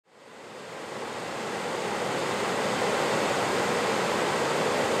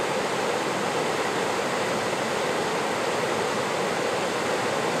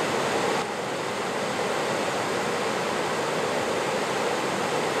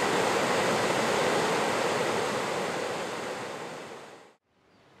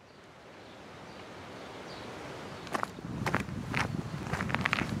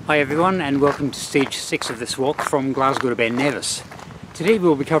Hi everyone, and welcome to stage 6 of this walk from Glasgow to Ben Nevis. Today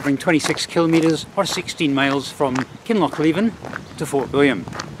we'll be covering 26 kilometres or 16 miles from Kinlochleven to Fort William.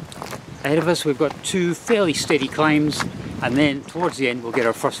 Ahead of us we've got two fairly steady climbs, and then towards the end we'll get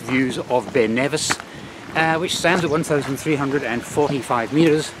our first views of Ben Nevis, which stands at 1,345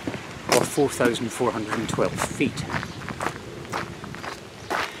 metres or 4,412 feet.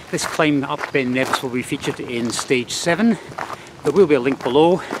 This climb up Ben Nevis will be featured in stage 7. There will be a link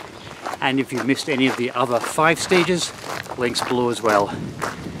below, and if you've missed any of the other 5 stages, links below as well.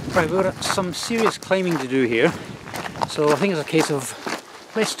 Right, we've got some serious climbing to do here, so I think it's a case of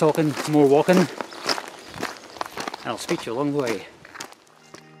less talking, more walking, and I'll speak to you along the way.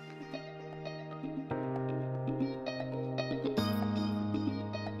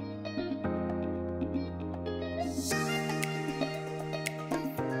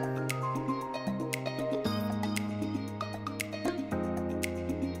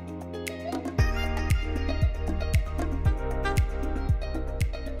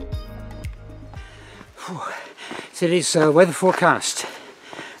 Today's weather forecast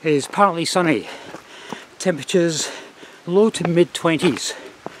is partly sunny, temperatures low to mid 20s,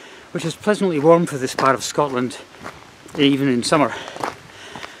 which is pleasantly warm for this part of Scotland even in summer.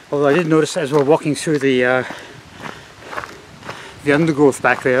 Although I did notice as we're walking through the undergrowth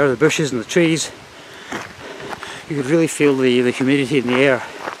back there, the bushes and the trees, you could really feel the humidity in the air.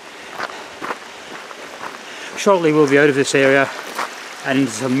 Shortly we'll be out of this area and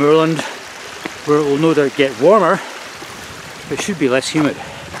into some moorland, where it will no doubt get warmer, but should be less humid.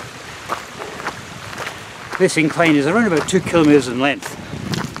 This incline is around about 2 kilometres in length,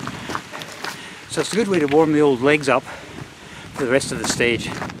 so it's a good way to warm the old legs up for the rest of the stage.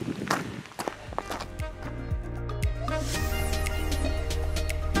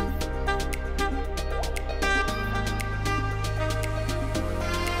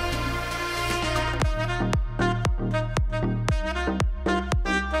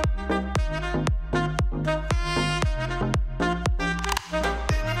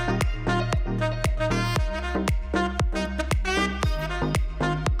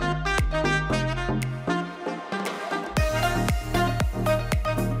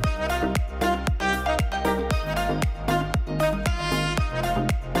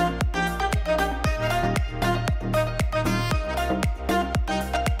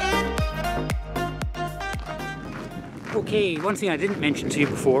 Okay, one thing I didn't mention to you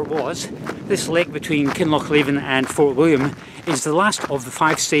before was this lake between Kinlochleven and Fort William is the last of the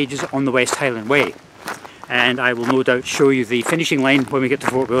 5 stages on the West Highland Way, and I will no doubt show you the finishing line when we get to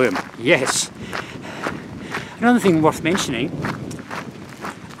Fort William. Yes! Another thing worth mentioning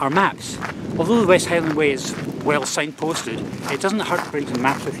are maps. Although the West Highland Way is well signposted, it doesn't hurt to bring some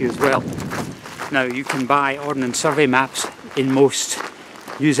maps with you as well. Now, you can buy Ordnance Survey maps in most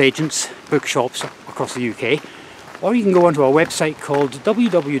newsagents, bookshops across the UK, or you can go onto our website called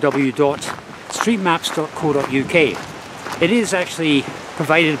www.streetmaps.co.uk. It is actually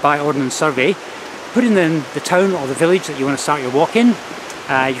provided by Ordnance Survey. Put in the town or the village that you want to start your walk in.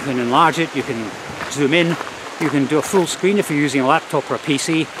 You can enlarge it, you can zoom in, you can do a full screen if you're using a laptop or a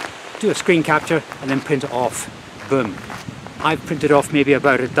PC, do a screen capture and then print it off. Boom. I've printed off maybe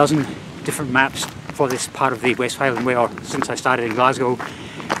about a dozen different maps for this part of the West Highland Way, or since I started in Glasgow.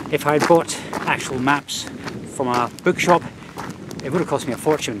 If I'd bought actual maps from a bookshop, it would have cost me a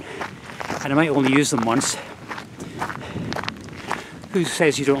fortune, and I might only use them once. Who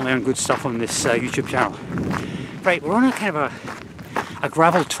says you don't learn good stuff on this YouTube channel? Right, we're on a kind of a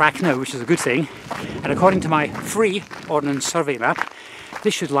gravel track now, which is a good thing, and according to my free Ordnance Survey map,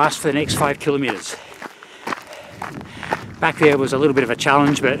 this should last for the next 5 kilometres. Back there was a little bit of a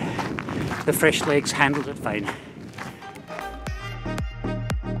challenge, but the fresh legs handled it fine.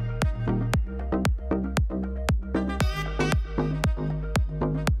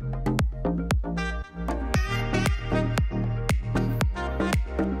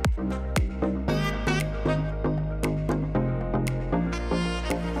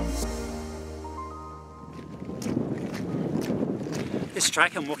 This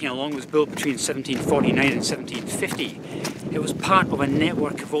track I'm walking along was built between 1749 and 1750. It was part of a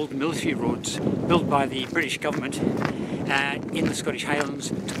network of old military roads built by the British government in the Scottish Highlands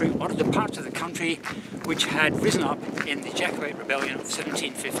to bring order to parts of the country which had risen up in the Jacobite Rebellion of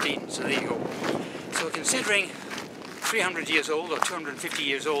 1715. So there you go. So considering 300 years old or 250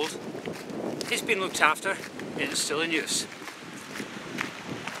 years old, it's been looked after and it's still in use.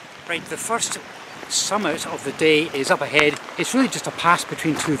 Right, the first summit of the day is up ahead. It's really just a pass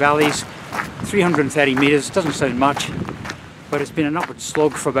between two valleys, 330 metres, doesn't sound much, but it's been an upward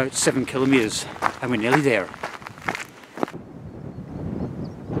slog for about 7 kilometres and we're nearly there.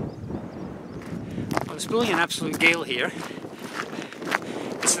 blowing an absolute gale here.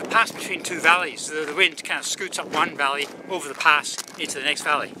 It's the pass between two valleys. The wind kind of scoots up one valley over the pass into the next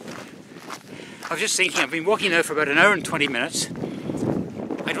valley. I was just thinking, I've been walking now for about an hour and 20 minutes.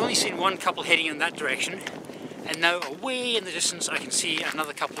 I'd only seen one couple heading in that direction, and now away in the distance I can see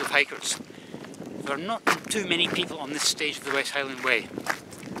another couple of hikers. There are not too many people on this stage of the West Highland Way.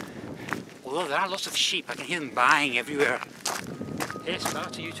 Although there are lots of sheep, I can hear them baaing everywhere. Yes,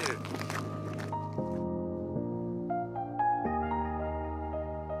 back to you too.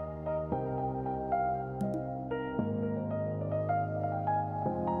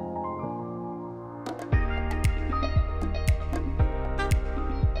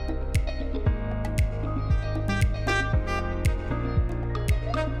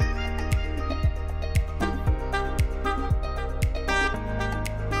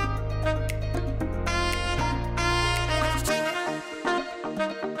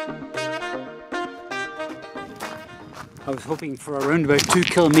 I was hoping for around about 2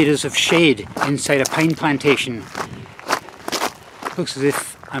 kilometres of shade inside a pine plantation. Looks as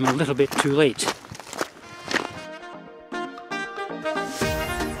if I'm a little bit too late.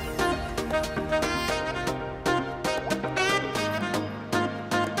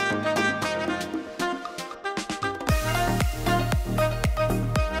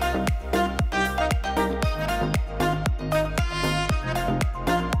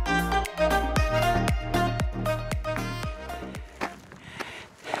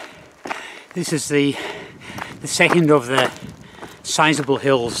 This is the second of the sizable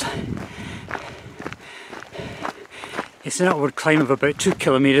hills. It's an upward climb of about 2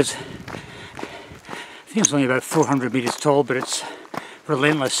 kilometres. I think it's only about 400 metres tall, but it's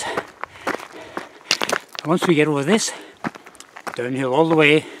relentless. And once we get over this, downhill all the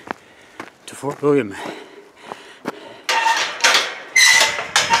way to Fort William.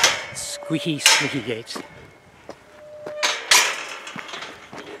 Squeaky, squeaky gates.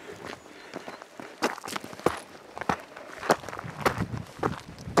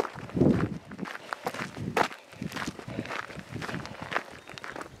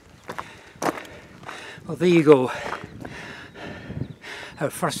 Well, there you go, our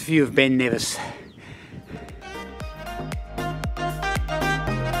first view of Ben Nevis.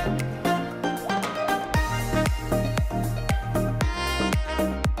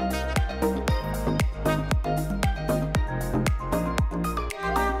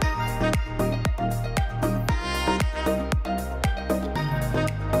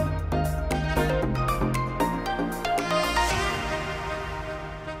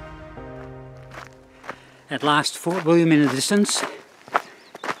 At last, Fort William in the distance,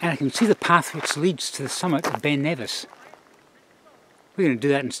 and I can see the path which leads to the summit of Ben Nevis. We're going to do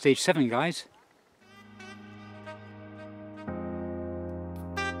that in stage 7, guys.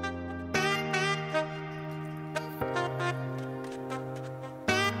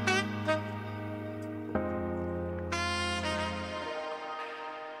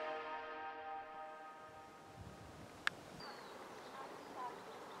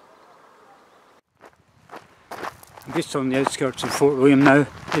 I'm just on the outskirts of Fort William now.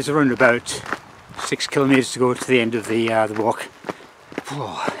 There's around about 6 kilometres to go to the end of the walk.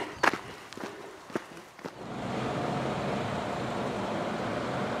 Whoa.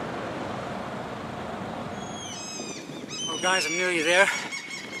 Well guys, I'm nearly there.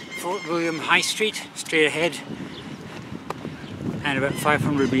 Fort William High Street, straight ahead, and about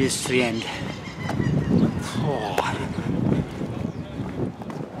 500 metres to the end. Whoa.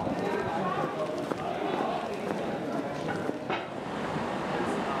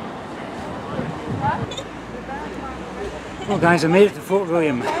 Well guys, I made it to Fort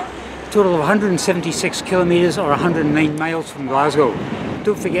William. Total of 176 kilometres or 109 miles from Glasgow.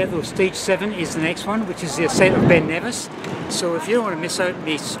 Don't forget though, stage 7 is the next one, which is the ascent of Ben Nevis. So if you don't want to miss out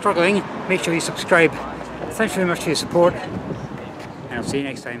me struggling, make sure you subscribe. Thanks very much for your support, and I'll see you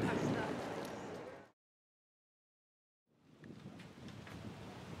next time.